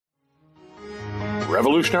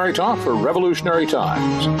Revolutionary talk for revolutionary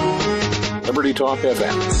times. Liberty Talk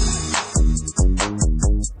FM.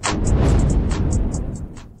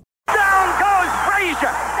 Down goes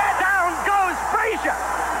Frazier! Down goes Frazier!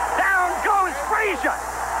 Down goes Frazier!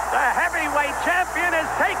 The heavyweight champion is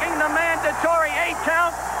taking the mandatory 8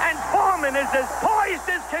 count, and Foreman is as poised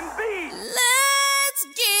as can be. Let's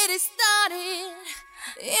get it started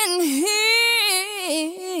in here.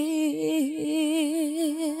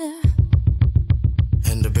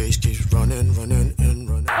 And the bass keeps running. 5 seconds left in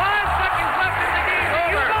the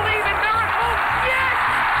game. You believe it not? Oh, yes!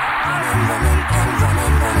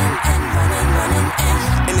 Running.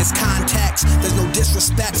 In this context, there's no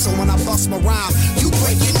disrespect, so when I bust my rhyme, you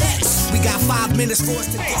break your necks. We got 5 minutes for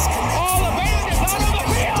us to disconnect. All the band is out on the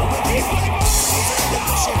field!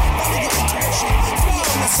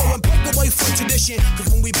 So and break away from tradition,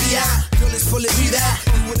 cause when we be out, girl, it's fully be that.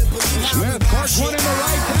 Smith parks one in the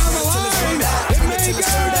right down the line. It may go.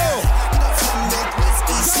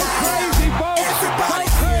 Go crazy, folks. Everybody,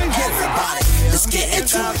 let's get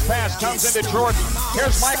into it. Pass comes into Jordan.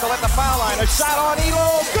 Here's Michael at the foul line. A shot on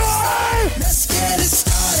Elo. Good! Let's get it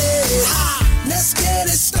started. Let's get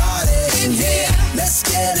it started in here. Let's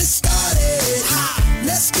get it started.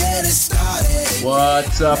 Let's get it started.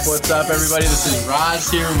 What's up, everybody? This is Raj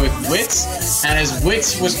here with Wits. And as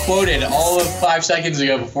Wits was quoted all of 5 seconds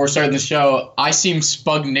ago before starting the show, I seem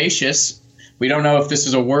spugnacious. We don't know if this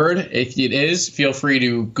is a word. If it is, feel free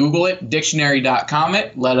to Google it, dictionary.com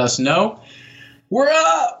it, let us know.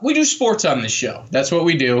 We do sports on this show. That's what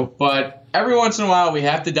we do. But every once in a while, we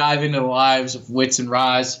have to dive into the lives of Wits and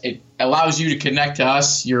Raj. It allows you to connect to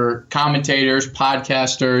us, your commentators,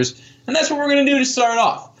 podcasters, and that's what we're going to do to start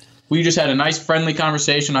off. We just had a nice, friendly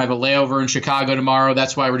conversation. I have a layover in Chicago tomorrow.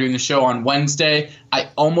 That's why we're doing the show on Wednesday. I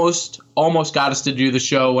almost got us to do the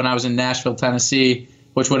show when I was in Nashville, Tennessee,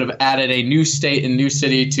 which would have added a new state and new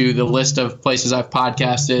city to the list of places I've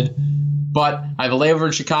podcasted. But I have a layover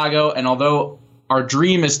in Chicago, and although our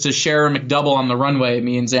dream is to share a McDouble on the runway,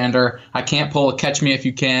 me and Xander, I can't pull a Catch Me If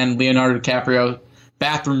You Can, Leonardo DiCaprio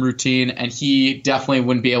bathroom routine, and he definitely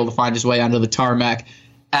wouldn't be able to find his way onto the tarmac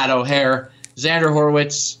at O'Hare. Xander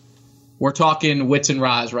Horowitz, we're talking Wits and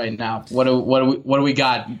Raj right now. What do we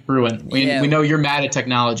got brewing? We know you're mad at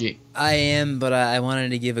technology. I am, but I wanted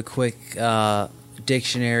to give a quick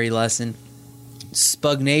dictionary lesson.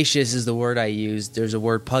 Spugnacious is the word I used. There's a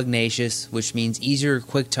word pugnacious, which means easy or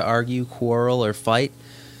quick to argue, quarrel, or fight.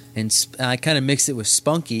 And I kind of mixed it with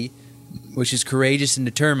spunky, which is courageous and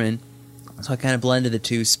determined. So I kind of blended the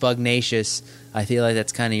two. Spugnacious, I feel like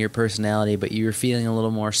that's kind of your personality, but you're feeling a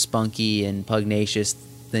little more spunky and pugnacious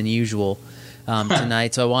than usual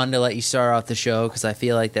tonight. So I wanted to let you start off the show because I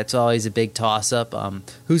feel like that's always a big toss-up.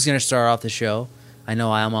 Who's going to start off the show? I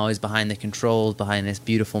know I'm always behind the controls, behind this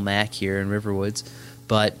beautiful Mac here in Riverwoods.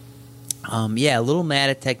 But, a little mad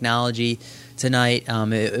at technology tonight.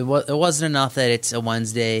 It wasn't enough that it's a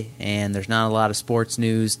Wednesday and there's not a lot of sports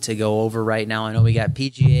news to go over right now. I know we got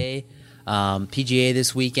PGA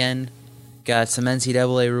this weekend. Got some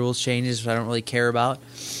NCAA rules changes, which I don't really care about.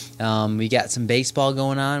 We got some baseball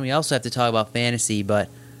going on. We also have to talk about fantasy, but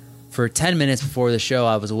for 10 minutes before the show,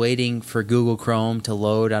 I was waiting for Google Chrome to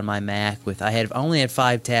load on my Mac. I only had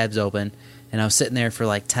 5 tabs open, and I was sitting there for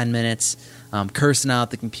like 10 minutes, cursing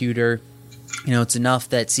out the computer. You know, it's enough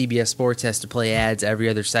that CBS Sports has to play ads every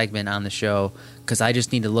other segment on the show because I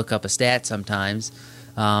just need to look up a stat sometimes.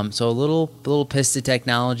 So a little pissed at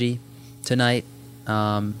technology tonight.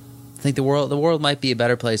 I think the world might be a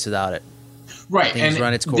better place without it. Right, Things and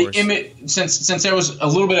run its course. the image, since there was a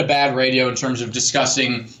little bit of bad radio in terms of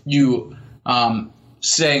discussing you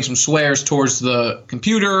saying some swears towards the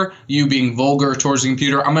computer, you being vulgar towards the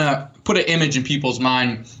computer, I'm going to put an image in people's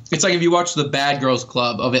mind. It's like if you watch the Bad Girls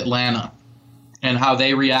Club of Atlanta and how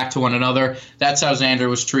they react to one another. That's how Xander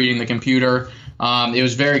was treating the computer. It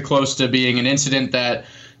was very close to being an incident that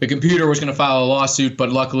the computer was going to file a lawsuit,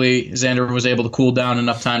 but luckily Xander was able to cool down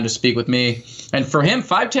enough time to speak with me. And for him,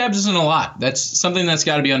 5 tabs isn't a lot. That's something that's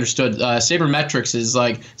got to be understood. Sabermetrics is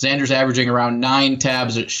like Xander's averaging around 9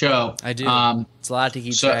 tabs a show. I do. It's a lot to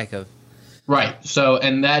keep track of. Right. So,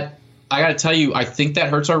 and that, I got to tell you, I think that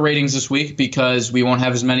hurts our ratings this week because we won't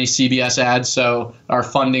have as many CBS ads, so our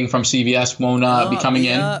funding from CBS won't be coming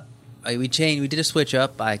in. We did a switch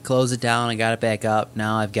up. I closed it down. I got it back up.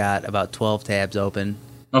 Now I've got about 12 tabs open.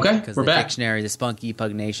 Okay, because we're the back. Dictionary, the spunky,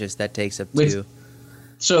 pugnacious, that takes up 2.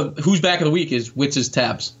 So who's back of the week is Wits'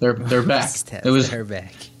 tabs. They're back. They're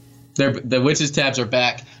back. The Wits' tabs are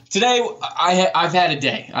back. Today I've had a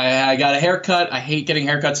day. I got a haircut. I hate getting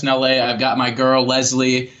haircuts in LA. I've got my girl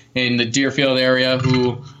Leslie in the Deerfield area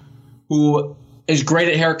who is great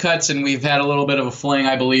at haircuts, and we've had a little bit of a fling,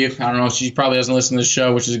 I believe. I don't know. She probably doesn't listen to the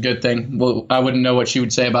show, which is a good thing. Well, I wouldn't know what she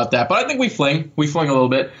would say about that. But I think we fling. We fling a little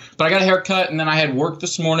bit. But I got a haircut, and then I had work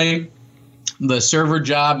this morning, the server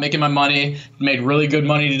job, making my money. Made really good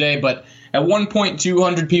money today. But at one point,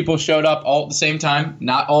 200 people showed up all at the same time.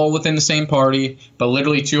 Not all within the same party, but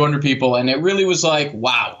literally 200 people. And it really was like,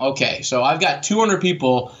 wow, okay. So I've got 200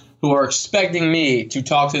 people who are expecting me to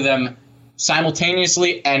talk to them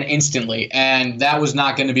simultaneously and instantly, and that was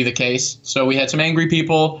not going to be the case. So we had some angry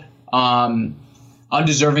people,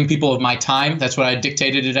 undeserving people of my time. That's what I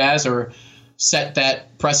dictated it as, or set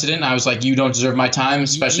that precedent. I was like, you don't deserve my time,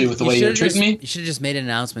 especially with the way you're treating me. You should have just made an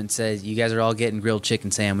announcement that says you guys are all getting grilled chicken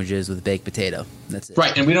sandwiches with baked potato. That's it.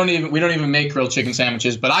 Right, and we don't even make grilled chicken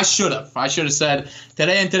sandwiches, but I should have. I should have said,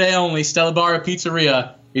 today and today only, Stella Barra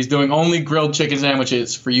Pizzeria is doing only grilled chicken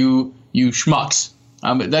sandwiches for you schmucks.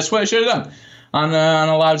 That's what I should have done on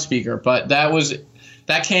a loudspeaker. But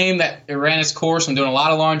it ran its course. I'm doing a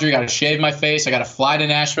lot of laundry. Got to shave my face. I got to fly to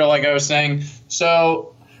Nashville, like I was saying.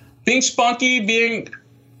 So being spunky, being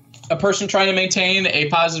a person trying to maintain a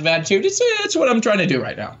positive attitude, it's what I'm trying to do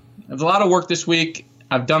right now. There's a lot of work this week.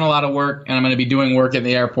 I've done a lot of work, and I'm going to be doing work at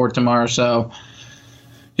the airport tomorrow. So,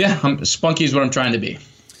 yeah, spunky is what I'm trying to be.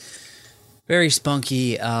 Very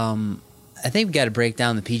spunky. I think we got to break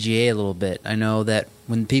down the PGA a little bit. I know that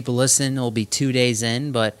when people listen, it'll be 2 days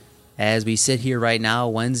in, but as we sit here right now,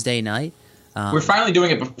 Wednesday night, we're finally doing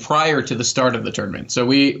it prior to the start of the tournament. So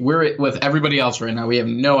we're with everybody else right now. We have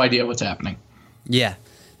no idea what's happening. Yeah,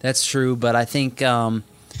 that's true. But I think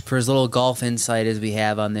for as little golf insight as we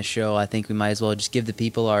have on this show, I think we might as well just give the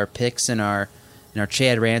people our picks in our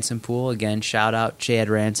Chad Ransom pool. Again, shout out Chad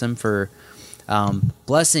Ransom for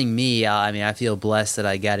blessing me. I feel blessed that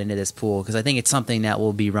I got into this pool because I think it's something that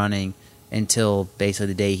will be running until basically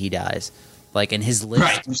the day he dies. Like in his list,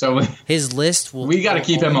 right? So his list will. We got to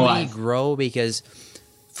keep him alive. Grow because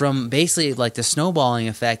from basically like the snowballing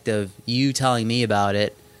effect of you telling me about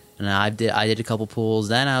it, and I did a couple pools.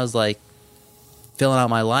 Then I was like filling out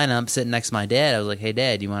my lineup, sitting next to my dad. I was like, "Hey,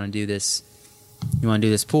 Dad, you want to do this? You want to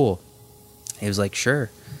do this pool?" He was like,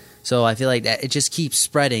 "Sure." So I feel like that it just keeps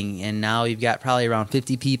spreading, and now you've got probably around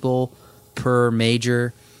 50 people per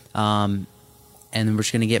major, and then we're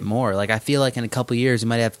just going to get more. Like I feel like in a couple of years, we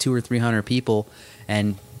might have 200 or 300 people,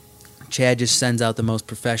 and Chad just sends out the most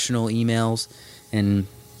professional emails, and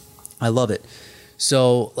I love it.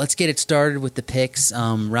 So let's get it started with the picks.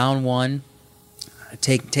 Round one,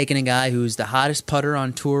 taking a guy who's the hottest putter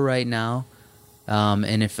on tour right now.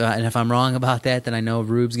 And if I'm wrong about that, then I know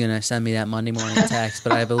Rube's going to send me that Monday morning text,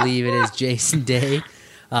 but I believe it is Jason Day.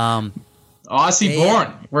 Aussie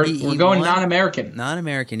born. We're going non-American.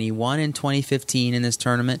 Non-American. He won in 2015 in this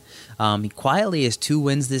tournament. He quietly has 2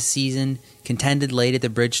 wins this season, contended late at the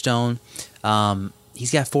Bridgestone.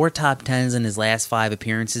 He's got 4 top 10s in his last 5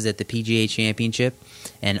 appearances at the PGA Championship,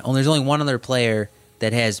 and there's only one other player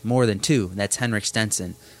that has more than 2. That's Henrik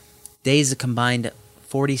Stenson. Day's a combined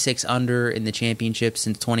 46 under in the championship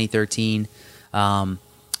since 2013. I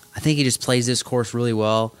think he just plays this course really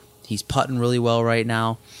well. He's putting really well right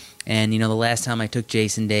now. And, the last time I took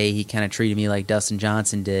Jason Day, he kind of treated me like Dustin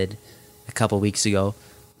Johnson did a couple weeks ago.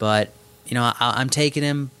 But, I'm taking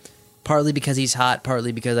him partly because he's hot,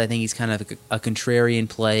 partly because I think he's kind of a contrarian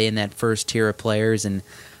play in that first tier of players. And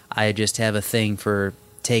I just have a thing for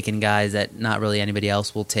taking guys that not really anybody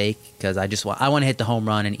else will take because I want to hit the home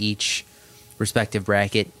run in each respective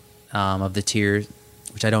bracket of the tiers,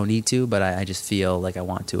 which I don't need to, but I just feel like I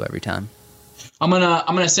want to every time. I'm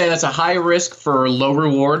gonna say that's a high risk for low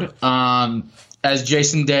reward. As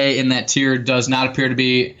Jason Day in that tier does not appear to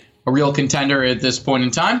be a real contender at this point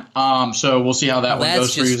in time. So we'll see how that one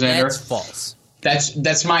goes for you, Xander. That's false.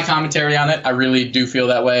 That's my commentary on it. I really do feel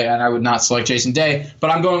that way, and I would not select Jason Day.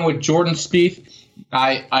 But I'm going with Jordan Spieth.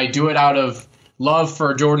 I do it out of love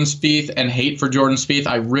for Jordan Spieth and hate for Jordan Spieth.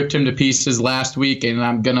 I ripped him to pieces last week, and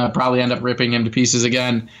I'm going to probably end up ripping him to pieces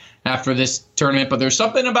again after this tournament. But there's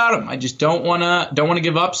something about him. I just don't want to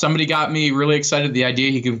give up. Somebody got me really excited, the idea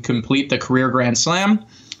he could complete the career Grand Slam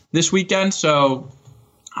this weekend. So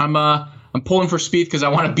I'm pulling for Spieth because I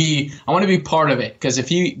want to be part of it. Because if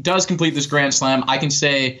he does complete this Grand Slam, I can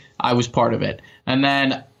say I was part of it. And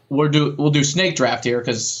then we'll do snake draft here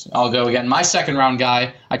because I'll go again. My second round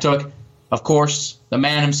guy, I took, of course, the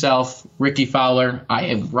man himself, Ricky Fowler. I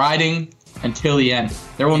am riding until the end.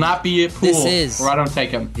 There will not be a pool where I don't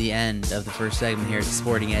take him. The end of the first segment here at the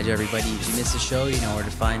Sporting Edge, everybody. If you missed the show, you know where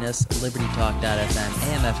to find us. LibertyTalk.fm,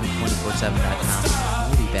 AMFM247.com.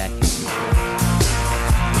 We'll be back in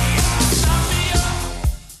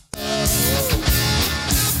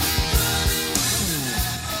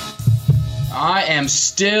I am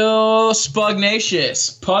still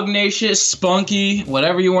Spugnacious. Pugnacious, Spunky,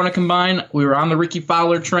 whatever you want to combine. We were on the Ricky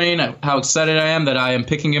Fowler train. How excited I am that I am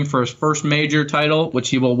picking him for his first major title, which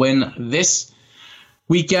he will win this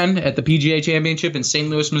weekend at the PGA Championship in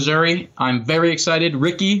St. Louis, Missouri. I'm very excited.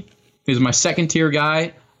 Ricky is my second-tier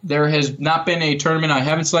guy. There has not been a tournament I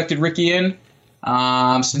haven't selected Ricky in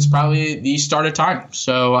since probably the start of time.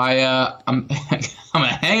 So I'm going to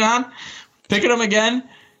hang on, picking him again.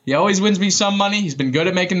 He always wins me some money. He's been good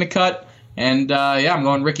at making the cut. And, I'm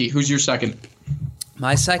going Ricky. Who's your second?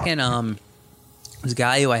 My second is a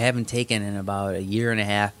guy who I haven't taken in about a year and a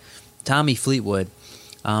half, Tommy Fleetwood.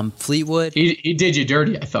 Fleetwood. He did you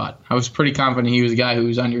dirty, I thought. I was pretty confident he was a guy who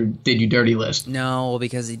was on your did you dirty list. No,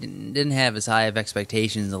 because he didn't have as high of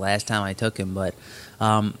expectations the last time I took him. But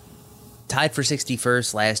tied for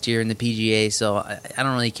 61st last year in the PGA, so I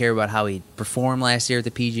don't really care about how he performed last year at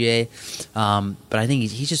the PGA. But I think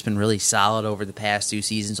he's just been really solid over the past 2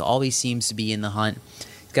 seasons. Always seems to be in the hunt.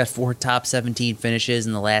 He's got 4 top 17 finishes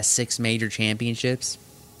in the last 6 major championships.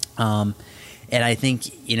 And I think,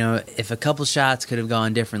 if a couple shots could have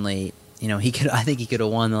gone differently, I think he could have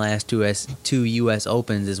won the last 2 U.S.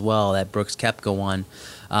 Opens as well that Brooks Koepka won.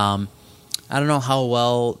 I don't know how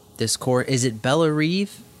well this course is. It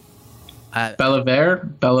Bellerive? Bellevere?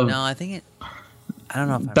 No, I think it. I don't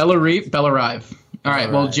know. Bellerive. All right.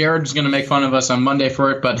 Well, Jared's going to make fun of us on Monday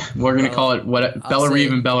for it, but we're going to call it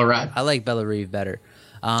Bellerive and Bellerive. I like Bellerive better.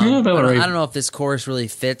 Bellerive. I don't know if this course really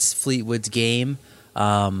fits Fleetwood's game,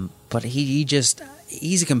 but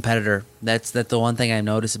he's a competitor. That's the one thing I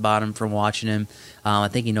noticed about him from watching him. I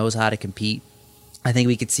think he knows how to compete. I think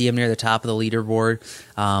we could see him near the top of the leaderboard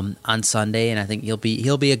on Sunday, and I think he'll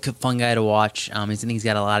be a fun guy to watch. I think he's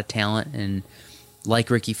got a lot of talent, and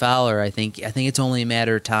like Ricky Fowler, I think it's only a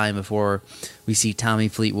matter of time before we see Tommy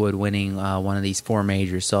Fleetwood winning one of these 4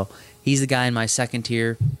 majors. So he's the guy in my second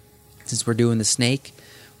tier. Since we're doing the snake,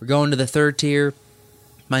 we're going to the third tier.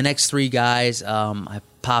 My next 3 guys, I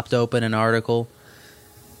popped open an article.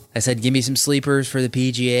 I said, give me some sleepers for the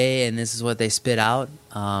PGA, and this is what they spit out.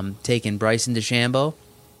 Taking Bryson DeChambeau.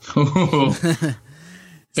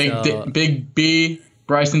 Big B,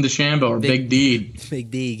 Bryson DeChambeau, or Big D.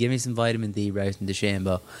 Big D. Give me some vitamin D, Bryson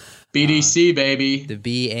DeChambeau. BDC, baby. The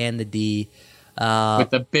B and the D. With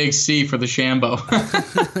the big C for the Shambo.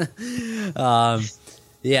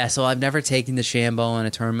 Yeah, so I've never taken DeChambeau in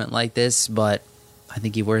a tournament like this, but I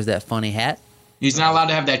think he wears that funny hat. He's not allowed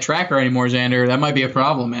to have that tracker anymore, Xander. That might be a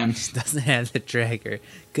problem, man. He doesn't have the tracker.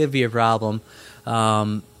 Could be a problem.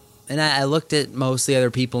 And I looked at most of the other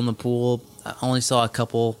people in the pool. I only saw a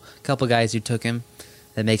couple guys who took him.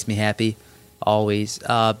 That makes me happy, always.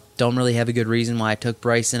 Don't really have a good reason why I took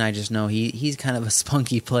Bryson. I just know he's kind of a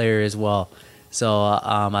spunky player as well. So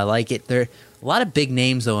I like it. There are a lot of big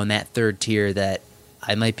names, though, in that third tier that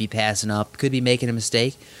I might be passing up. Could be making a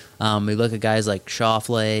mistake. We look at guys like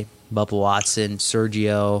Schauffele, Bubba Watson,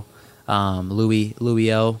 Sergio,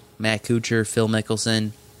 Louis O, Matt Kuchar, Phil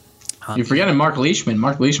Mickelson. You're forgetting Mark Leishman.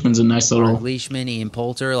 Mark Leishman's a nice little... Mark Leishman, Ian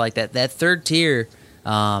Poulter, like that third tier,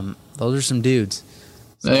 those are some dudes.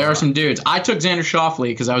 They are some dudes. I took Xander Schauffele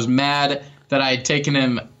because I was mad that I had taken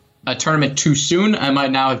him a tournament too soon. I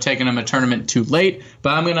might now have taken him a tournament too late,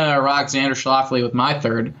 but I'm going to rock Xander Schauffele with my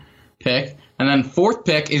third pick. And then fourth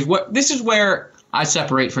pick is this is where I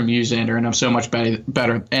separate from you, Xander, and I'm so much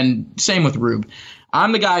better. And same with Rube.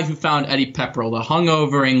 I'm the guy who found Eddie Pepperell, the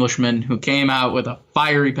hungover Englishman who came out with a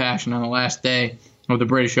fiery passion on the last day of the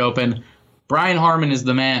British Open. Brian Harman is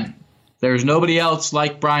the man. There's nobody else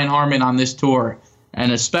like Brian Harman on this tour,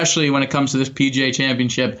 and especially when it comes to this PGA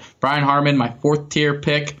Championship. Brian Harman, my fourth tier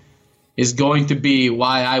pick, is going to be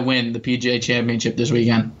why I win the PGA Championship this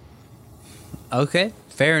weekend. Okay,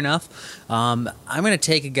 fair enough. I'm going to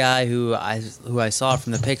take a guy who I saw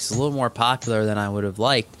from the picks a little more popular than I would have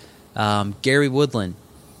liked. Gary Woodland.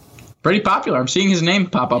 Pretty popular. I'm seeing his name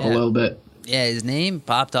pop up a little bit. Yeah, his name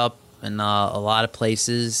popped up in a lot of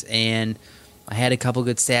places, and I had a couple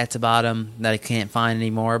good stats about him that I can't find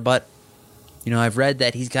anymore. But, I've read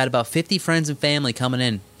that he's got about 50 friends and family coming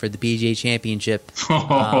in for the PGA Championship.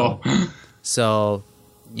 So,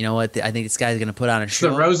 you know what? I think this guy's going to put on a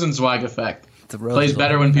show. The Rosenzweig effect. Plays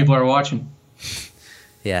better when people are watching.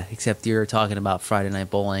 Yeah, except you're talking about Friday Night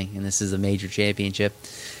Bowling, and this is a major championship.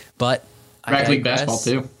 But Rec League basketball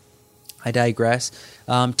too. I digress.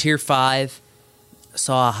 Tier 5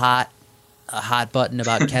 saw a hot button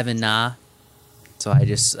about Kevin Na, so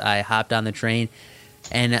I hopped on the train,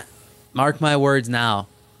 and mark my words now,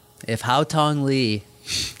 if Hao Tong Lee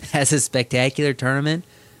has a spectacular tournament,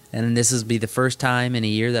 and this will be the first time in a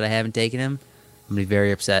year that I haven't taken him, I'm gonna be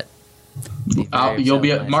very upset. You'll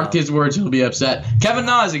be mark his words. You'll be upset. Kevin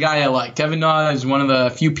Na is a guy I like. Kevin Na is one of the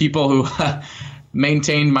few people who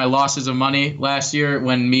maintained my losses of money last year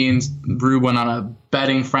when me and Rube went on a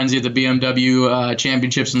betting frenzy at the BMW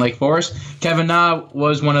championships in Lake Forest. Kevin Na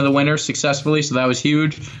was one of the winners successfully, so that was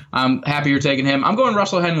huge. I'm happy you're taking him. I'm going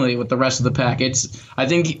Russell Henley with the rest of the pack. I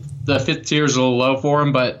think the fifth tier is a little low for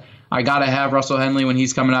him, but I got to have Russell Henley when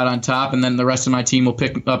he's coming out on top, and then the rest of my team will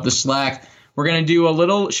pick up the slack. We're going to do a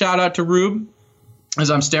little shout-out to Rube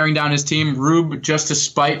as I'm staring down his team. Rube, just to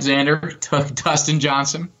spite Xander, took Dustin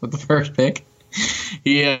Johnson with the first pick.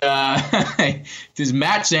 He this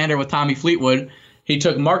Matt Xander with Tommy Fleetwood. He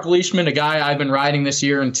took Mark Leishman, a guy I've been riding this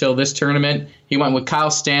year until this tournament. He went with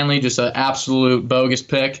Kyle Stanley, just an absolute bogus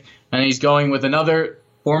pick. And he's going with another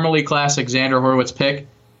formerly classic Xander Horwitz pick,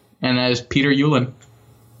 and that is Peter Uihlein.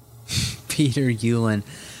 Peter Uihlein.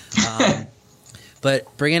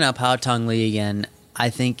 But bringing up Haotong Li again,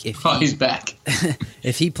 I think if he's back,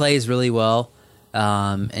 if he plays really well,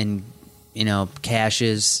 and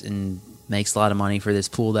cashes and makes a lot of money for this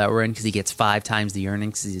pool that we're in because he gets 5 times the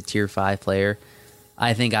earnings, he's a tier 5 player,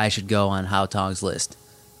 I think I should go on Haotong's list.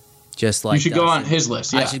 Just like you should go on his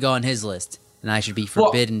list. Yeah. I should go on his list, and I should be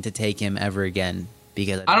forbidden to take him ever again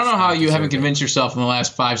because I don't know how you haven't convinced yourself in the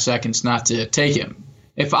last 5 seconds not to take him.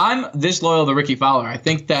 If I'm this loyal to Ricky Fowler, I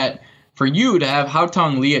think that for you to have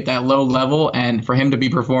Haotong Li at that low level and for him to be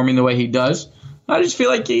performing the way he does, I just feel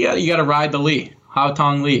like you got to ride the Li.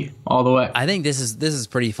 Haotong Li all the way. I think this is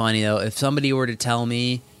pretty funny though. If somebody were to tell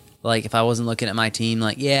me, like, if I wasn't looking at my team,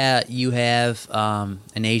 like, yeah, you have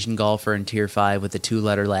an Asian golfer in tier 5 with a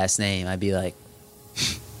 2-letter last name, I'd be like,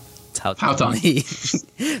 it's Haotong Li.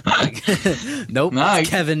 Like, nope, it's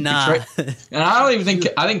Kevin Na. And I don't even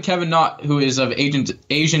think I think Kevin Na, who is of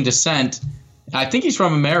Asian descent, I think he's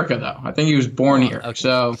from America though. I think he was born here. Okay.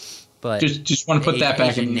 So, but just want to put that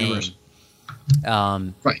back in the universe.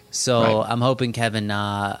 Right. So I'm hoping Kevin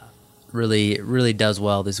Na really does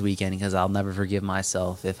well this weekend because I'll never forgive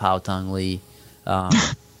myself if Haotong Li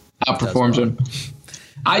outperforms him.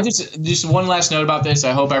 I just one last note about this.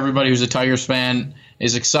 I hope everybody who's a Tigers fan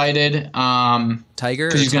is excited. Tiger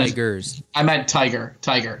or Tigers? I meant Tiger.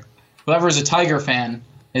 Whoever is a Tiger fan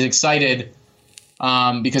is excited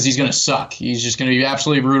because he's going to suck. He's just going to be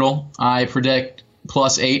absolutely brutal. I predict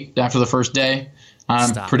 +8 after the first day.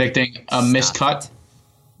 I'm predicting a miscut.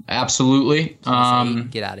 Absolutely.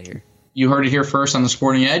 Get out of here. You heard it here first on the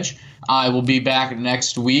Sporting Edge. I will be back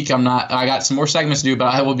next week. I got some more segments to do, but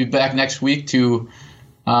I will be back next week to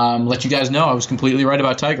let you guys know I was completely right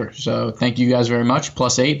about Tiger. So thank you guys very much.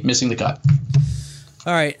 +8, missing the cut.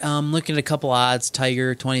 All right, looking at a couple odds.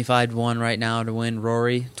 Tiger 25-1 right now to win.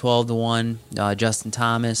 Rory 12-1. Justin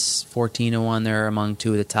Thomas 14-1. They're among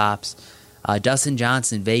 2 of the tops. Dustin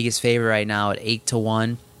Johnson, Vegas favorite right now at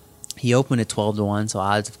 8-1. He opened at 12-1, so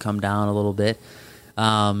odds have come down a little bit.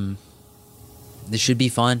 This should be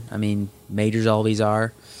fun. I mean, majors always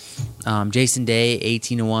are. Jason Day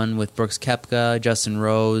 18-1 with Brooks Koepka. Justin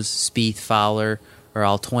Rose, Spieth, Fowler are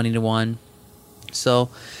all 20-1. So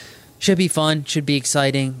should be fun. Should be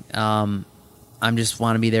exciting. I just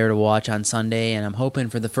want to be there to watch on Sunday, and I'm hoping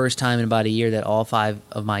for the first time in about a year that all 5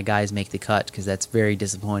 of my guys make the cut because that's very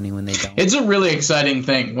disappointing when they don't. It's a really exciting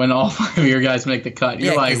thing when all 5 of your guys make the cut.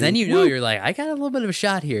 You're like, then you're like, I got a little bit of a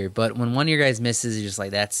shot here. But when one of your guys misses, you're just like,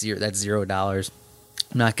 that's $0.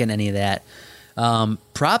 I'm not getting any of that.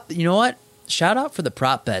 Prop, you know what? Shout out for the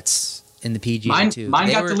prop bets in the PGA too. Mine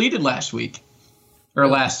got deleted last week or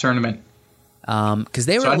last tournament. Because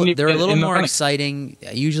they're a little more exciting.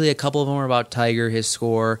 Usually a couple of them are about Tiger, his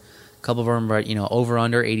score. A couple of them are about, over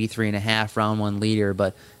under 83.5 round 1 leader.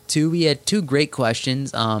 But we had 2 great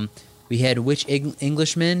questions. We had which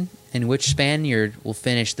Englishman and which Spaniard will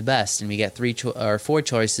finish the best, and we got 4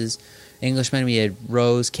 choices. Englishman, we had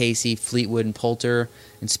Rose, Casey, Fleetwood, and Poulter.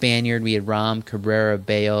 And Spaniard, we had Rahm, Cabrera,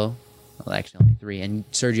 Bayo. Well, actually only 3,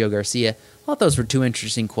 and Sergio Garcia. I thought those were 2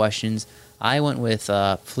 interesting questions. I went with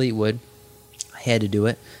Fleetwood. Had to do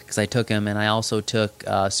it because I took him, and I also took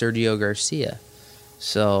Sergio Garcia.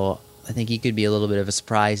 So I think he could be a little bit of a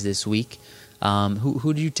surprise this week.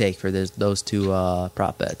 Who did you take for those 2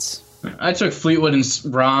 prop bets? I took Fleetwood and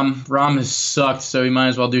Rahm. Rahm has sucked, so he might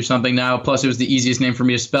as well do something now. Plus, it was the easiest name for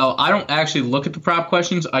me to spell. I don't actually look at the prop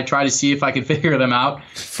questions. I try to see if I can figure them out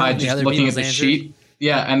by just looking at the sheet.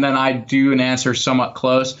 Yeah, and then I do an answer somewhat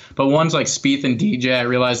close. But ones like Spieth and DJ, I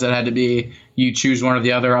realized that had to be you choose one or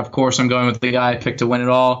the other. Of course, I'm going with the guy I picked to win it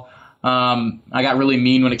all. I got really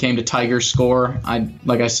mean when it came to Tiger's score.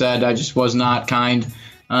 Like I said, I just was not kind.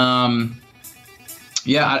 And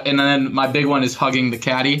then my big one is hugging the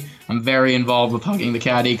caddy. I'm very involved with hugging the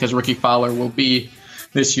caddy because Ricky Fowler will be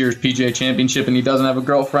this year's PGA Championship, and he doesn't have a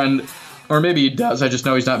girlfriend. Or maybe he does. I just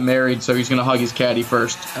know he's not married, so he's going to hug his caddy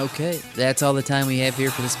first. Okay, that's all the time we have here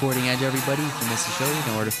for the Sporting Edge, everybody. If you missed the show, you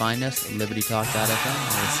know where to find us at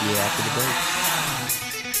libertytalk.fm. We'll see you after the break.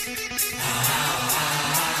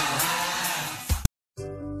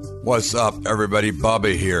 What's up, everybody?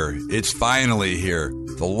 Bubba here. It's finally here.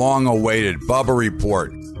 The long-awaited Bubba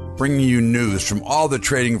Report. Bringing you news from all the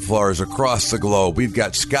trading floors across the globe. We've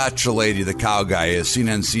got Scott Shellady, the cow guy, at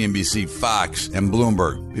CNN, CNBC, Fox, and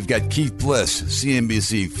Bloomberg. We've got Keith Bliss,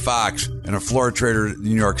 CNBC, Fox, and a floor trader at the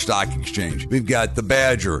New York Stock Exchange. We've got the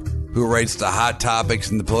Badger, who writes the hot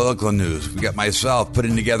topics and the political news. We've got myself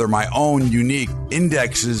putting together my own unique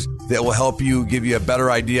indexes that will help you, give you a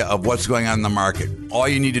better idea of what's going on in the market. All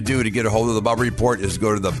you need to do to get a hold of the Bubba Report is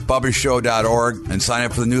go to thebubbashow.org and sign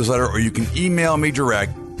up for the newsletter, or you can email me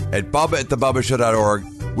direct at bubba@thebubbashow.org.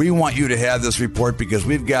 We want you to have this report because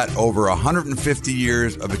we've got over 150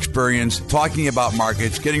 years of experience talking about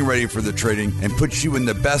markets, getting ready for the trading, and puts you in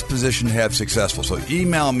the best position to have successful. So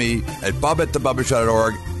email me at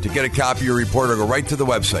bubba@thebubbashow.org to get a copy of your report, or go right to the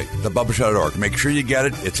website, thebubbashow.org. Make sure you get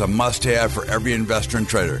it. It's a must-have for every investor and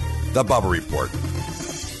trader. The Bubba Report.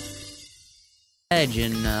 Edge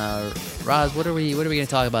and Roz, what are we going to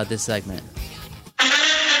talk about this segment?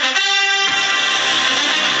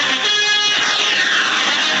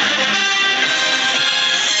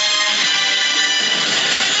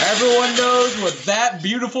 Everyone knows what that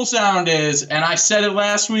beautiful sound is, and I said it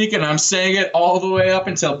last week, and I'm saying it all the way up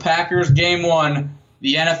until Packers Game 1.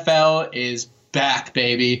 The NFL is back,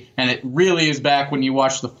 baby, and it really is back when you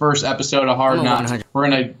watch the first episode of Hard Knocks. We're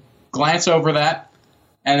going to glance over that,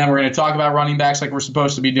 and then we're going to talk about running backs like we're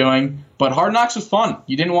supposed to be doing. But Hard Knocks was fun.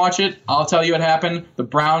 You didn't watch it, I'll tell you what happened. The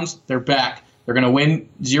Browns, they're back. They're going to win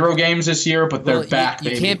 0 games this year, but they're back,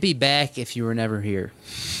 baby. You can't be back if you were never here.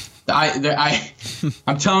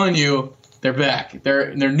 I'm telling you, they're back.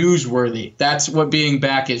 They're newsworthy. That's what being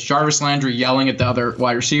back is. Jarvis Landry yelling at the other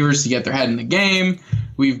wide receivers to get their head in the game.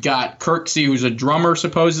 We've got Kirksey, who's a drummer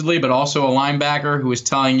supposedly, but also a linebacker, who is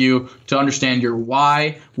telling you to understand your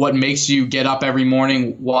why, what makes you get up every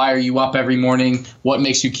morning, why are you up every morning, what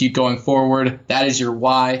makes you keep going forward. That is your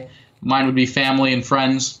why. Mine would be family and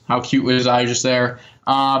friends. How cute was I just there?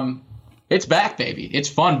 It's back, baby. It's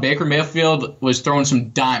fun. Baker Mayfield was throwing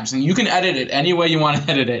some dimes, and you can edit it any way you want to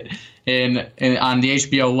edit it on the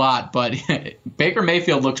HBO lot. But Baker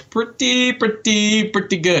Mayfield looks pretty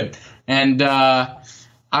good, and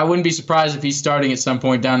I wouldn't be surprised if he's starting at some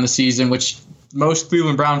point down the season, which most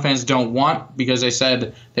Cleveland Brown fans don't want, because they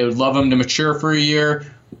said they would love him to mature for a year.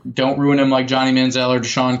 Don't ruin him like Johnny Manziel or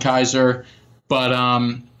DeShone Kizer. But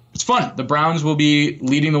it's fun. The Browns will be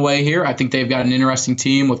leading the way here. I think they've got an interesting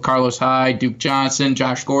team with Carlos Hyde, Duke Johnson,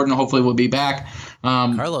 Josh Gordon. Hopefully will be back.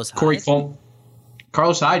 Carlos Hyde?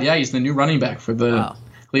 Carlos Hyde, yeah, he's the new running back for the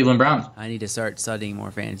Cleveland Browns. I need to start studying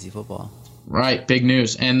more fantasy football. Right, big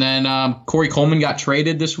news. And then Corey Coleman got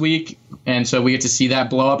traded this week, and so we get to see that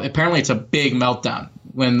blow up. Apparently it's a big meltdown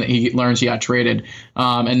when he learns he got traded.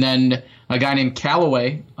 And then a guy named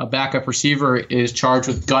Callaway, a backup receiver, is charged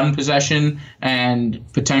with gun possession and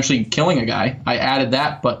potentially killing a guy. I added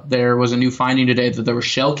that, but there was a new finding today that there were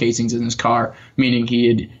shell casings in his car, meaning he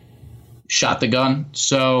had shot the gun.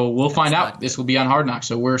 So we'll find out. This will be on Hard Knocks.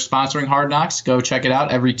 So we're sponsoring Hard Knocks. Go check it out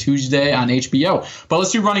every Tuesday on HBO. But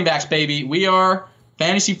let's do running backs, baby. We are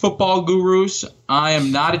fantasy football gurus. I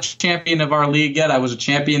am not a champion of our league yet. I was a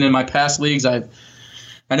champion in my past leagues. I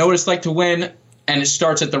know what it's like to win. And it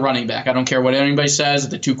starts at the running back. I don't care what anybody says.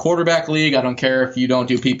 It's a 2-quarterback league. I don't care if you don't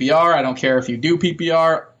do PPR. I don't care if you do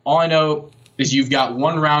PPR. All I know is you've got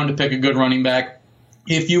 1 round to pick a good running back.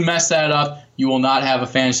 If you mess that up, you will not have a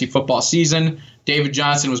fantasy football season. David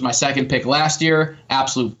Johnson was my second pick last year.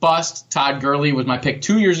 Absolute bust. Todd Gurley was my pick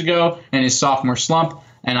 2 years ago in his sophomore slump,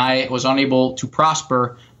 and I was unable to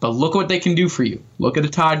prosper. But look what they can do for you. Look at a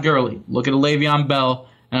Todd Gurley. Look at a Le'Veon Bell.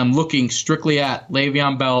 And I'm looking strictly at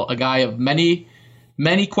Le'Veon Bell, a guy of many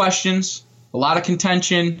questions, a lot of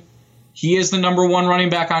contention. He is the number 1 running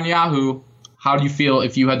back on Yahoo. How do you feel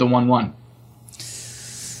if you had the 1-1?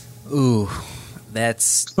 Ooh,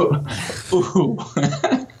 that's Ooh.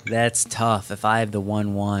 That's tough. If I have the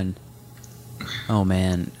 1-1, oh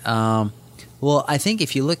man. Well, I think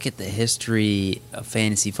if you look at the history of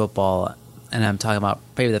fantasy football, and I'm talking about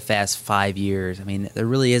maybe the past 5 years, I mean, there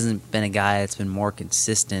really hasn't been a guy that's been more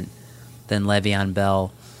consistent than Le'Veon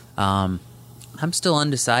Bell. I'm still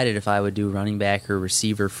undecided if I would do running back or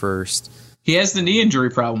receiver first. He has the knee injury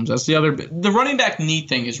problems. That's the other bit. The running back knee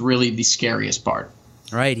thing is really the scariest part.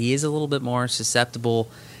 Right. He is a little bit more susceptible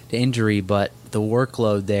to injury, but the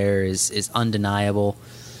workload there is undeniable.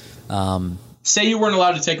 say you weren't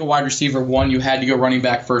allowed to take a wide receiver 1, you had to go running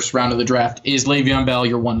back first round of the draft. Is Le'Veon Bell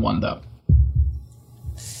your 1-1 though?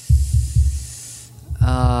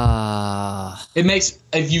 It makes,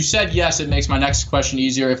 if you said yes, it makes my next question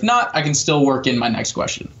easier. If not, I can still work in my next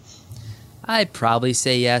question. I'd probably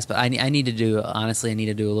say yes, but I need to do, honestly, I need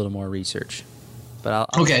to do a little more research. But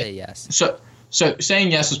I'll say yes. So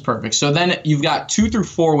saying yes is perfect. So then you've got 2 through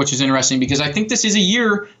 4, which is interesting because I think this is a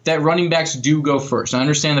year that running backs do go first. I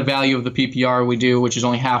understand the value of the PPR we do, which is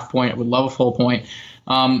only half point. I would love a full point.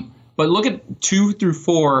 But look at 2 through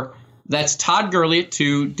 4. That's Todd Gurley at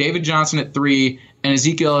 2, David Johnson at 3, and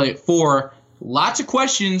Ezekiel Elliott at 4. Lots of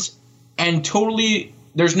questions, and totally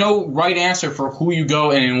there's no right answer for who you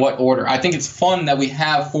go and in what order. I think it's fun that we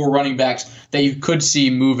have 4 running backs that you could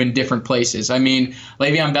see move in different places. I mean,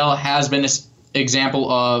 Le'Veon Bell has been an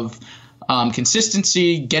example of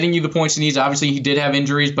consistency, getting you the points he needs. Obviously, he did have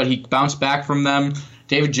injuries, but he bounced back from them.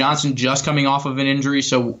 David Johnson just coming off of an injury,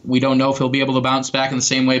 so we don't know if he'll be able to bounce back in the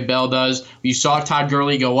same way Bell does. You saw Todd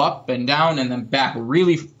Gurley go up and down and then back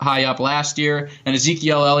really high up last year. And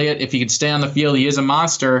Ezekiel Elliott, if he could stay on the field, he is a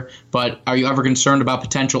monster, but are you ever concerned about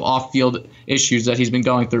potential off-field issues that he's been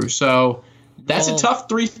going through? So that's a tough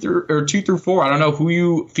 2 through 4. I don't know who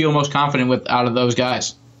you feel most confident with out of those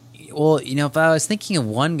guys. Well, if I was thinking of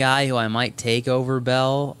one guy who I might take over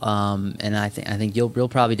Bell, and I think you'll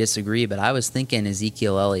probably disagree, but I was thinking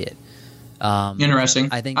Ezekiel Elliott. Interesting.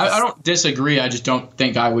 I don't disagree. I just don't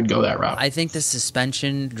think I would go that route. I think the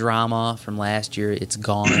suspension drama from last year, it's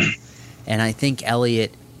gone, and I think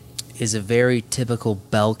Elliott is a very typical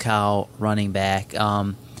bell cow running back.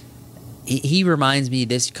 He reminds me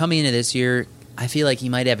coming into this year. I feel like he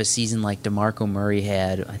might have a season like DeMarco Murray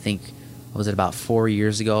had. I think. Was it about 4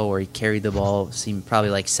 years ago where he carried the ball, seemed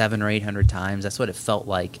probably like 700 or 800 times. That's what it felt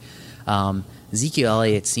like. Ezekiel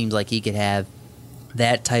Elliott seems like he could have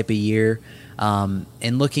that type of year. And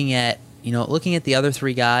looking at the other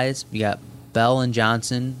 3 guys, you got Bell and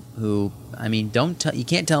Johnson, who you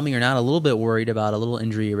can't tell me you're not a little bit worried about a little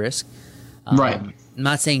injury risk. Right. I'm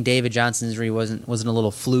not saying David Johnson's injury wasn't a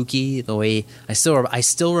little fluky. The way I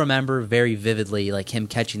still remember very vividly like him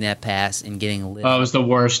catching that pass and getting a lift. Oh, it was the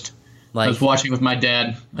worst. I was watching with my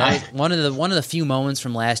dad. One of the few moments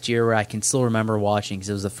from last year where I can still remember watching because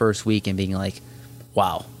it was the first week and being like,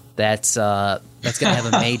 "Wow, that's going to have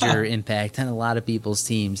a major impact on a lot of people's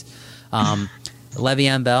teams."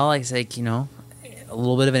 Le'Veon Bell, like I say, a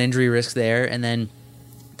little bit of an injury risk there, and then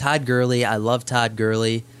Todd Gurley. I love Todd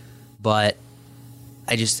Gurley, but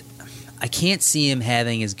I can't see him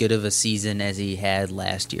having as good of a season as he had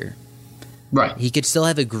last year. Right. He could still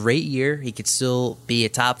have a great year. He could still be a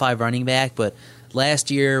top 5 running back, but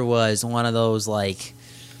last year was one of those like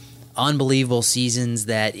unbelievable seasons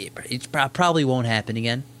that it probably won't happen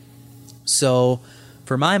again. So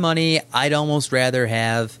for my money, I'd almost rather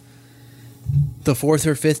have the 4th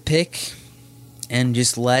or 5th pick and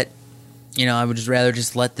just I would just rather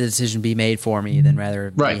just let the decision be made for me than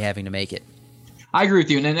rather be having to make it. I agree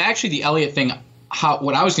with you. And actually the Elliott thing,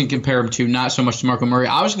 what I was going to compare him to, not so much to DeMarco Murray,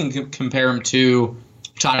 I was going to compare him to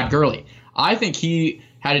Todd Gurley. I think he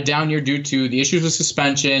had a down year due to the issues with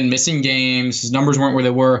suspension, missing games, his numbers weren't where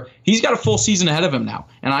they were. He's got a full season ahead of him now,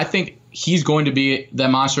 and I think he's going to be the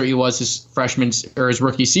monster he was his freshman or his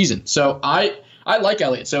rookie season. So I like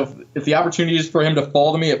Elliott. So if the opportunity is for him to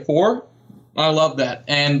fall to me at 4, I love that.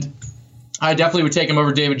 And I definitely would take him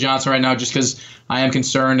over David Johnson right now just because I am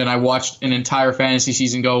concerned, and I watched an entire fantasy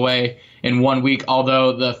season go away in 1 week,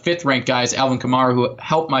 although the 5th-ranked guy is Alvin Kamara, who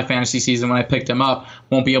helped my fantasy season when I picked him up.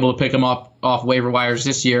 Won't be able to pick him up off waiver wires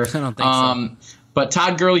this year. I don't think so. But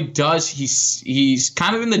Todd Gurley does. He's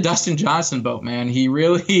kind of in the Dustin Johnson boat, man. He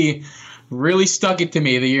really stuck it to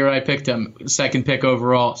me the year I picked him, 2nd pick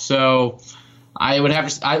overall. So I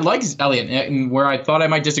like Elliott, and where I thought I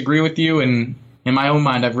might disagree with you, and in my own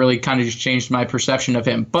mind, I've really kind of just changed my perception of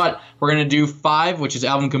him. But we're going to do 5, which is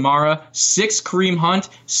Alvin Kamara, 6, Kareem Hunt,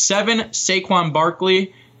 7, Saquon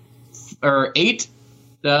Barkley, or 8,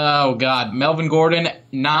 Melvin Gordon,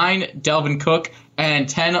 9, Delvin Cook, and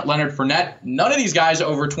 10, Leonard Fournette. None of these guys are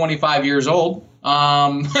over 25 years old.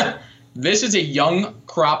 This is a young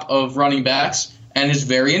crop of running backs, and it's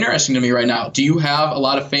very interesting to me right now. Do you have a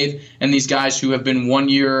lot of faith in these guys who have been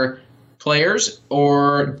 1-year players,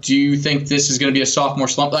 or do you think this is going to be a sophomore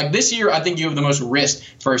slump? Like this year, I think you have the most risk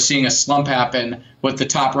for seeing a slump happen with the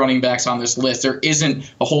top running backs on this list. There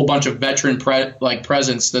isn't a whole bunch of veteran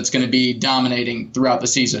presence that's going to be dominating throughout the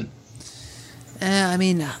season.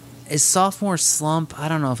 Is sophomore slump? I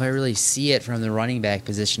don't know if I really see it from the running back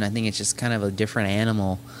position. I think it's just kind of a different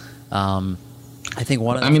animal. I think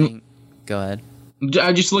one of the things. Go ahead.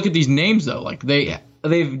 I just look at these names though. Like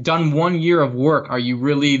they've done 1 year of work. Are you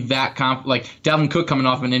really that like Dalvin Cook coming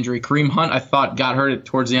off an injury? Kareem Hunt, I thought, got hurt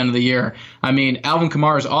towards the end of the year. I mean, Alvin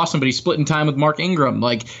Kamara is awesome, but he's splitting time with Mark Ingram.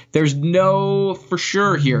 Like, there's no for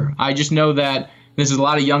sure here. I just know that this is a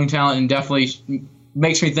lot of young talent and definitely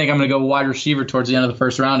makes me think I'm going to go wide receiver towards the end of the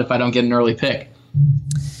first round if I don't get an early pick.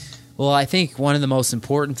 Well, I think one of the most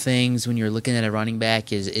important things when you're looking at a running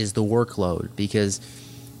back is the workload, because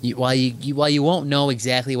while you won't know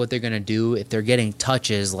exactly what they're going to do, if they're getting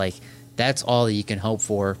touches, like, that's all that you can hope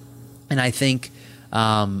for. And I think,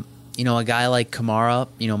 a guy like Kamara,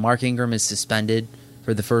 Mark Ingram is suspended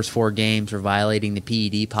for the first 4 games for violating the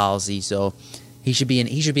PED policy, so he should be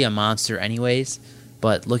a monster anyways.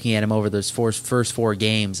 But looking at him over those first 4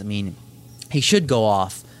 games, I mean, he should go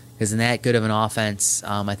off, because in that good of an offense,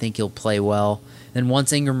 I think he'll play well. Then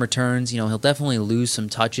once Ingram returns, he'll definitely lose some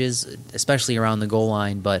touches, especially around the goal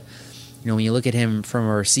line. But, when you look at him from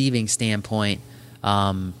a receiving standpoint,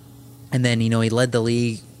 and then, he led the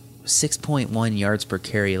league 6.1 yards per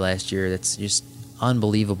carry last year. That's just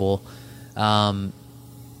unbelievable.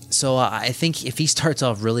 So I think if he starts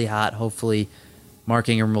off really hot, hopefully Mark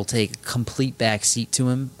Ingram will take a complete back seat to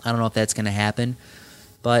him. I don't know if that's going to happen.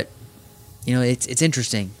 But, it's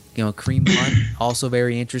interesting. Kareem Hunt, also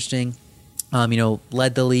very interesting.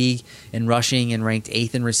 Led the league in rushing and ranked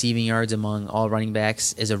 8th in receiving yards among all running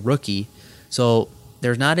backs as a rookie. So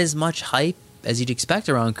there's not as much hype as you'd expect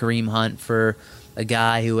around Kareem Hunt for a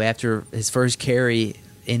guy who, after his first carry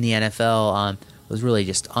in the NFL, was really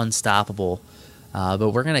just unstoppable. But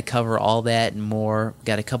we're going to cover all that and more.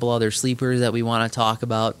 Got a couple other sleepers that we want to talk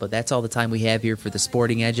about, but that's all the time we have here for the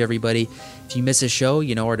Sporting Edge, everybody. If you miss a show,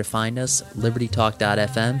 you know where to find us,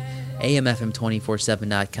 libertytalk.fm,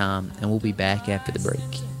 amfm247.com, and we'll be back after the break.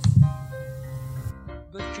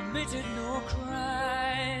 But committed no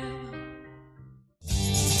crime.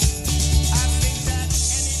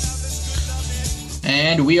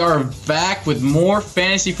 And we are back with more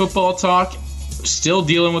fantasy football talk. Still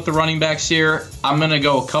dealing with the running backs here. I'm going to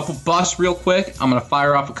go a couple busts real quick. I'm going to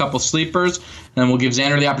fire off a couple sleepers, and then we'll give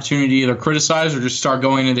Xander the opportunity to either criticize or just start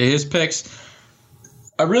going into his picks.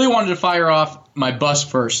 I really wanted to fire off my bust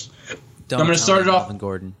first. I'm going to start it off. Melvin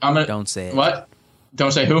Gordon. Don't say it. What?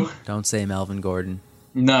 Don't say who? Don't say Melvin Gordon.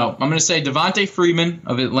 No. I'm going to say Devontae Freeman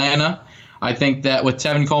of Atlanta. I think that with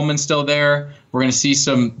Tevin Coleman still there, we're going to see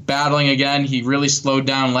some battling again. He really slowed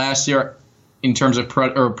down last year in terms of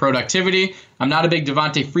productivity. I'm not a big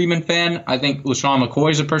Devontae Freeman fan. I think LaShawn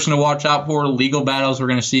McCoy is a person to watch out for. Legal battles we're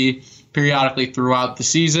going to see periodically throughout the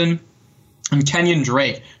season. And Kenyon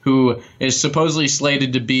Drake, who is supposedly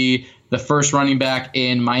slated to be the first running back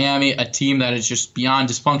in Miami, a team that is just beyond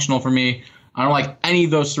dysfunctional for me. I don't like any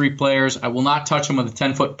of those 3 players. I will not touch them with a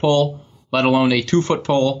 10-foot pole, let alone a 2-foot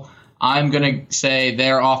pole. I'm going to say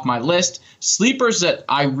they're off my list. Sleepers that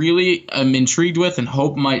I really am intrigued with and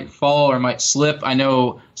hope might fall or might slip. I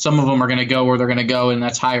know some of them are going to go where they're going to go, and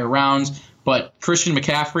that's higher rounds. But Christian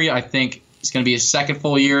McCaffrey, I think, is going to be his second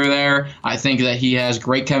full year there. I think that he has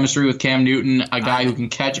great chemistry with Cam Newton, a guy who can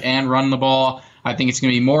catch and run the ball. I think it's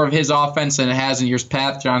going to be more of his offense than it has in years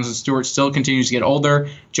past. Jonathan Stewart still continues to get older.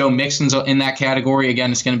 Joe Mixon's in that category.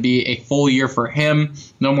 Again, it's going to be a full year for him.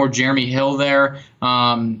 No more Jeremy Hill there.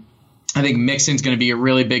 I think Mixon's going to be a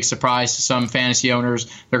really big surprise to some fantasy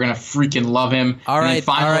owners. They're going to freaking love him.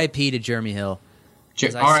 R.I.P. to Jeremy Hill.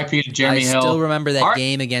 R.I.P. to Jeremy Hill. I still remember that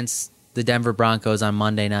game against the Denver Broncos on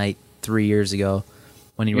Monday night 3 years ago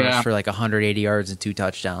when he rushed for like 180 yards and 2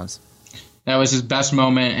 touchdowns. That was his best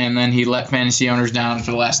moment, and then he let fantasy owners down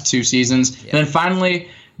for the last 2 seasons. Yeah. And then finally,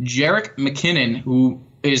 Jerick McKinnon, who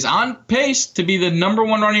is on pace to be the number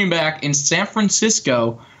 1 running back in San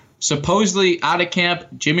Francisco. Supposedly out of camp,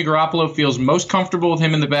 Jimmy Garoppolo feels most comfortable with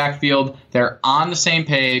him in the backfield. They're on the same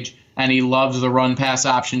page, and he loves the run-pass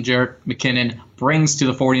option Jerick McKinnon brings to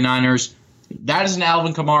the 49ers. That is an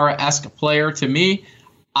Alvin Kamara-esque player to me.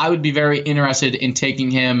 I would be very interested in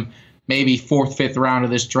taking him maybe 4th, 5th round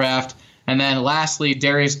of this draft. And then lastly,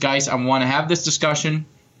 Darius Geis. I want to have this discussion.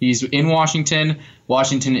 He's in Washington.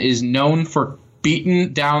 Washington is known for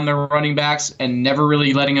beaten down their running backs and never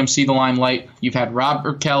really letting them see the limelight. You've had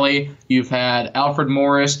Robert Kelly, you've had Alfred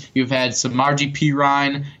Morris, you've had Samaje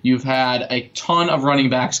Perine, you've had a ton of running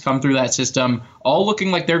backs come through that system, all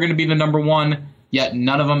looking like they're going to be the number 1, yet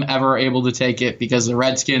none of them ever able to take it because the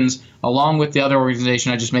Redskins, along with the other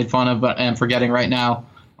organization I just made fun of but am forgetting right now,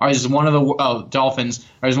 is one of the Dolphins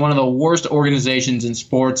is one of the worst organizations in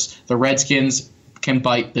sports. The Redskins can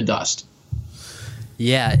bite the dust.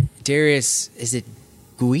 Yeah, Darius, is it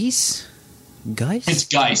Geis? It's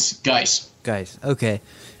Geis. Okay.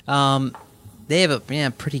 they have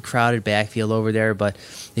a pretty crowded backfield over there. But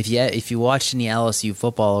if you watched any LSU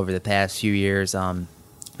football over the past few years, I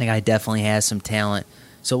think I definitely has some talent.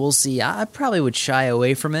 So we'll see. I probably would shy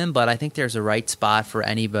away from him, but I think there's a right spot for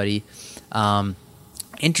anybody.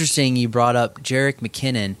 Interesting, you brought up Jerick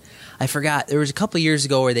McKinnon. I forgot, there was a couple years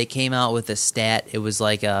ago where they came out with a stat. It was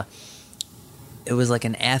like an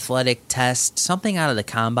athletic test, something out of the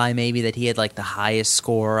combine maybe, that he had like the highest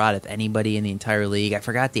score out of anybody in the entire league. I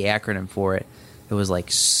forgot the acronym for it. It was like,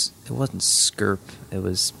 it wasn't SCRP. It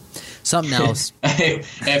was something else.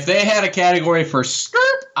 If they had a category for SCRP,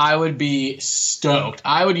 I would be stoked.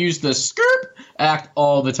 I would use the SCRP act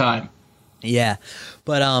all the time. Yeah,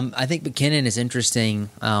 but I think McKinnon is interesting.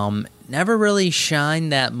 Never really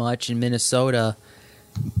shined that much in Minnesota.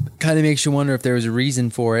 Kind of makes you wonder if there was a reason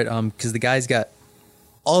for it, because the guy's got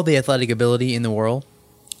all the athletic ability in the world.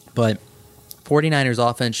 But 49ers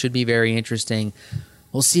offense should be very interesting.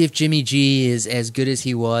 We'll see if Jimmy G is as good as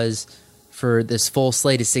he was for this full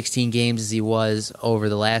slate of 16 games as he was over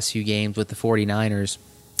the last few games with the 49ers.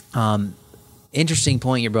 Interesting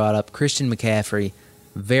point you brought up, Christian McCaffrey.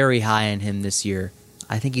 Very high on him this year.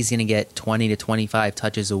 I think he's going to get 20 to 25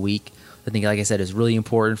 touches a week. I think, like I said, is really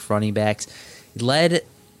important for running backs. He led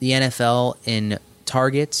the NFL in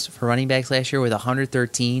targets for running backs last year with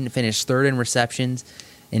 113, finished third in receptions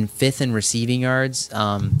and fifth in receiving yards,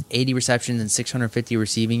 80 receptions and 650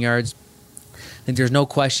 receiving yards. I think there's no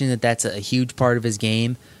question that that's a huge part of his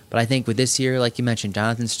game. But I think with this year, like you mentioned,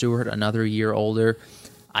 Jonathan Stewart, another year older,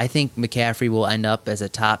 I think McCaffrey will end up as a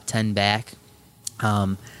top 10 back.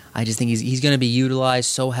 I just think he's going to be utilized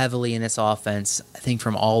so heavily in this offense, I think,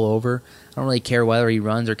 from all over. I don't really care whether he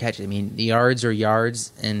runs or catches. I mean, the yards are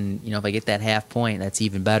yards, and if I get that half point, that's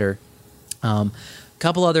even better. A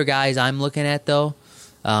couple other guys I'm looking at, though.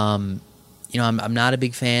 I'm not a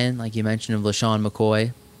big fan, like you mentioned, of LaShawn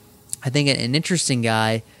McCoy. I think an interesting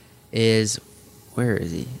guy is, where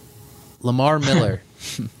is he? Lamar Miller.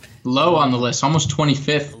 Low on the list, almost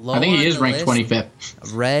 25th. I think he is ranked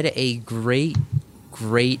 25th. Read a great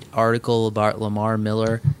article about Lamar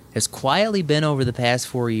Miller. Has quietly been, over the past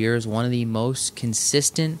 4 years, one of the most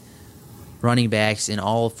consistent running backs in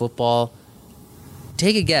all of football.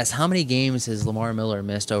 Take a guess, how many games has Lamar Miller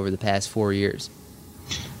missed over the past 4 years?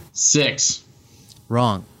 6.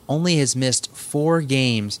 Wrong. Only has missed 4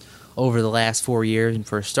 games over the last 4 years, and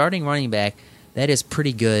for a starting running back, that is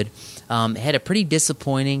pretty good. Had a pretty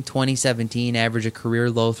disappointing 2017, average a career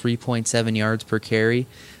low 3.7 yards per carry.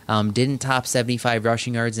 Didn't top 75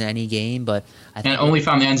 rushing yards in any game, but I think only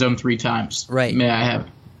found the end zone 3 times. Right. May I have?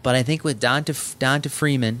 But I think with Donta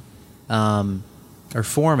Freeman, or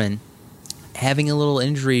Foreman, having a little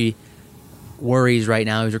injury worries right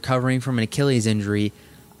now. He's recovering from an Achilles injury.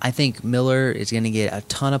 I think Miller is going to get a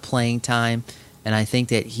ton of playing time, and I think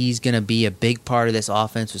that he's going to be a big part of this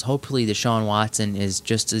offense, because hopefully Deshaun Watson is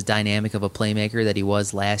just as dynamic of a playmaker that he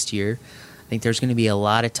was last year. I think there's going to be a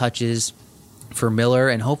lot of touches for Miller,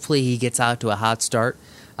 and hopefully he gets out to a hot start,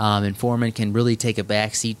 and Foreman can really take a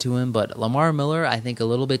back seat to him. But Lamar Miller, I think, a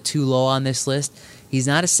little bit too low on this list. He's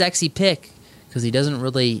not a sexy pick because he doesn't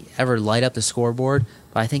really ever light up the scoreboard,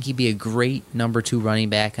 but I think he'd be a great number 2 running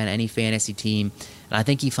back on any fantasy team, and I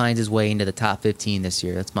think he finds his way into the top 15 this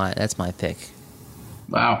year. That's my pick.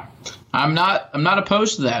 Wow. I'm not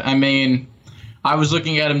opposed to that. I mean, I was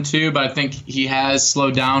looking at him too, but I think he has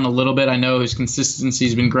slowed down a little bit. I know his consistency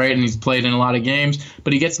has been great, and he's played in a lot of games,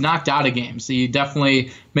 but he gets knocked out of games. He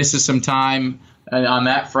definitely misses some time on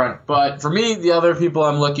that front. But for me, the other people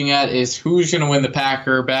I'm looking at is who's going to win the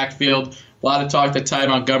Packer backfield. A lot of talk that Ty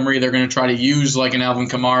Montgomery they're going to try to use like an Alvin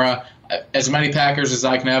Kamara. As many Packers as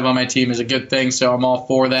I can have on my team is a good thing, so I'm all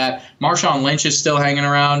for that. Marshawn Lynch is still hanging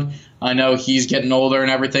around. I know he's getting older and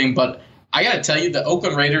everything, but I got to tell you, the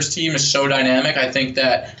Oakland Raiders team is so dynamic. I think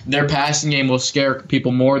that their passing game will scare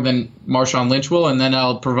people more than Marshawn Lynch will, and then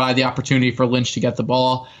I'll provide the opportunity for Lynch to get the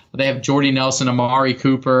ball. They have Jordy Nelson, Amari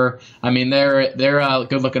Cooper. I mean, they're a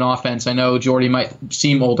good-looking offense. I know Jordy might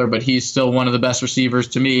seem older, but he's still one of the best receivers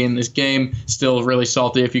to me in this game. Still really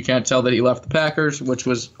salty if you can't tell that he left the Packers, which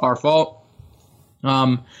was our fault.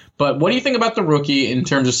 But what do you think about the rookie in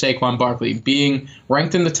terms of Saquon Barkley being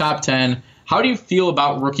ranked in the top 10? How do you feel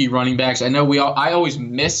about rookie running backs? I know I always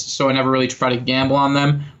miss, so I never really try to gamble on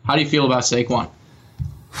them. How do you feel about Saquon?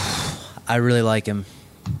 I really like him.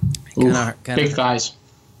 Big thighs.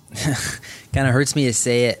 Kind of hurts me to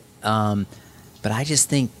say it, but I just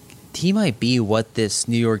think he might be what this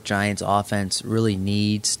New York Giants offense really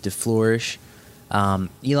needs to flourish.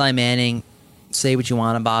 Eli Manning, say what you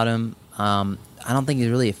want about him. I don't think he's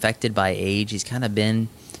really affected by age. He's kind of been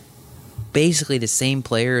basically the same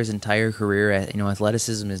player his entire career.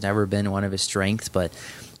 Athleticism has never been one of his strengths, but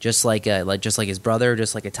just like his brother,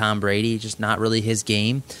 just like a Tom Brady, just not really his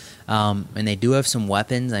game. And they do have some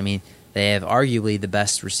weapons. I mean, they have arguably the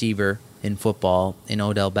best receiver in football in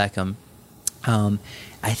Odell Beckham.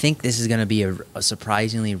 I think this is going to be a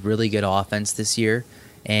surprisingly really good offense this year.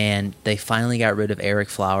 And they finally got rid of Eric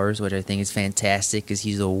Flowers, which I think is fantastic because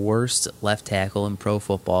he's the worst left tackle in pro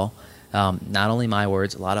football. Not only my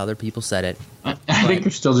words, a lot of other people said it. I think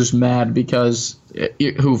you're still just mad because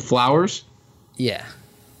Flowers? Yeah.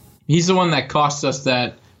 He's the one that cost us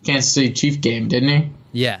that Kansas City Chief game, didn't he?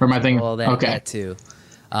 Yeah. Or am I thinking? Well, that too.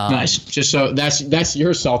 Nice. Just so that's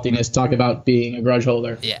your saltiness. Talk about being a grudge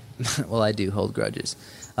holder. Yeah. Well, I do hold grudges.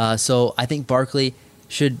 So I think Barkley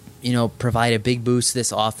should, provide a big boost to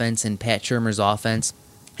this offense and Pat Shurmur's offense.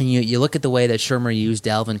 And you look at the way that Shurmur used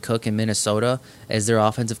Dalvin Cook in Minnesota as their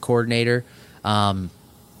offensive coordinator. I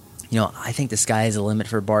think the sky is the limit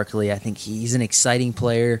for Barkley. I think he's an exciting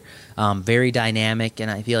player, very dynamic,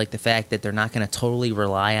 and I feel like the fact that they're not going to totally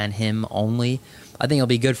rely on him only, I think it'll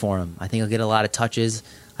be good for him. I think he'll get a lot of touches.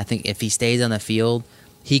 I think if he stays on the field,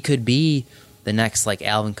 he could be the next like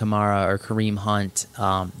Alvin Kamara or Kareem Hunt.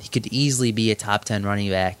 He could easily be a top 10 running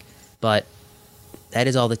back. But that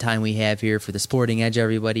is all the time we have here for the Sporting Edge,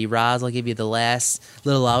 everybody. Roz, I'll give you the last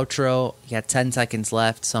little outro. You got 10 seconds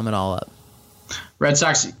left. Sum it all up. Red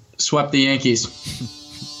Sox swept the Yankees.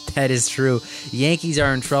 That is true. The Yankees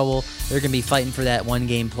are in trouble. They're going to be fighting for that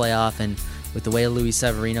one-game playoff, and with the way Luis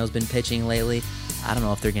Severino's been pitching lately, I don't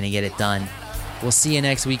know if they're going to get it done. We'll see you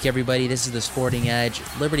next week, everybody. This is the Sporting Edge,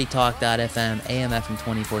 LibertyTalk.fm,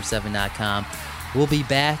 AMFM247.com. We'll be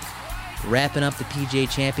back wrapping up the PGA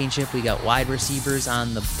Championship. We got wide receivers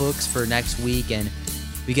on the books for next week, and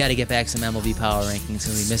we got to get back some MLB Power Rankings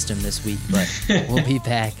because we missed them this week, but we'll be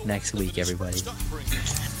back next week, everybody. Just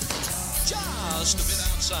a bit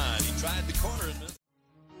outside. He tried the corner.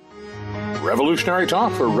 Revolutionary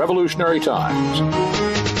talk for revolutionary times.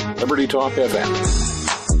 Liberty Talk FM.